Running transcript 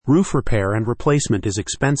Roof repair and replacement is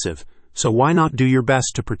expensive, so why not do your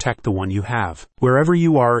best to protect the one you have? Wherever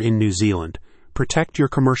you are in New Zealand, protect your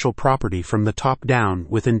commercial property from the top down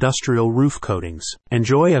with industrial roof coatings.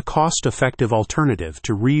 Enjoy a cost-effective alternative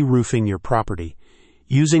to re-roofing your property.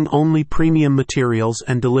 Using only premium materials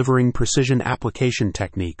and delivering precision application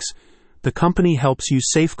techniques, the company helps you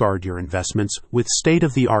safeguard your investments with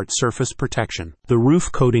state-of-the-art surface protection. The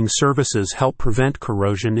roof coating services help prevent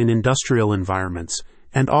corrosion in industrial environments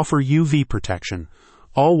and offer UV protection,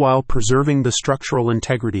 all while preserving the structural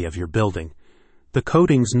integrity of your building. The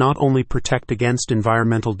coatings not only protect against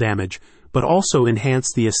environmental damage, but also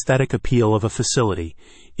enhance the aesthetic appeal of a facility.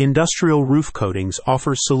 Industrial Roof Coatings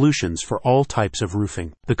offers solutions for all types of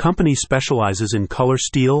roofing. The company specializes in color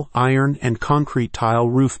steel, iron, and concrete tile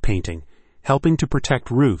roof painting, helping to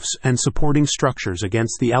protect roofs and supporting structures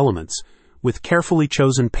against the elements. With carefully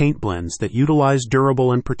chosen paint blends that utilize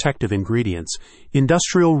durable and protective ingredients,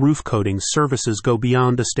 Industrial Roof Coatings services go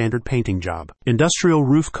beyond a standard painting job. Industrial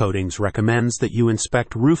Roof Coatings recommends that you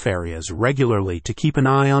inspect roof areas regularly to keep an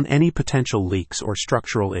eye on any potential leaks or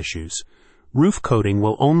structural issues. Roof coating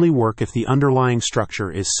will only work if the underlying structure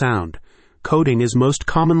is sound. Coating is most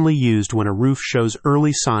commonly used when a roof shows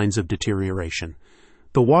early signs of deterioration.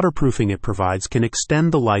 The waterproofing it provides can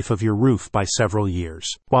extend the life of your roof by several years.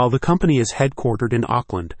 While the company is headquartered in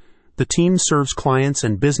Auckland, the team serves clients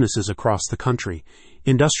and businesses across the country.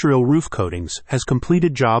 Industrial Roof Coatings has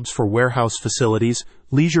completed jobs for warehouse facilities,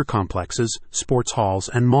 leisure complexes, sports halls,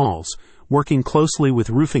 and malls, working closely with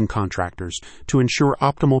roofing contractors to ensure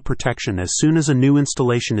optimal protection as soon as a new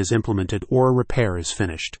installation is implemented or a repair is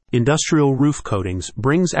finished. Industrial Roof Coatings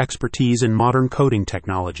brings expertise in modern coating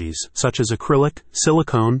technologies such as acrylic,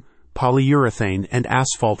 silicone, polyurethane, and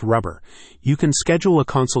asphalt rubber. You can schedule a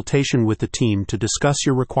consultation with the team to discuss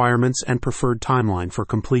your requirements and preferred timeline for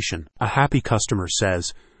completion. A happy customer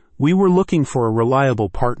says, "We were looking for a reliable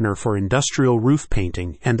partner for industrial roof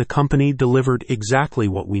painting, and the company delivered exactly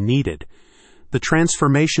what we needed. The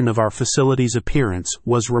transformation of our facility's appearance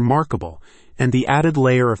was remarkable, and the added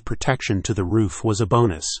layer of protection to the roof was a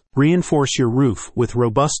bonus." Reinforce your roof with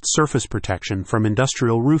robust surface protection from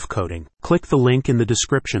Industrial Roof Coating. Click the link in the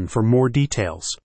description for more details.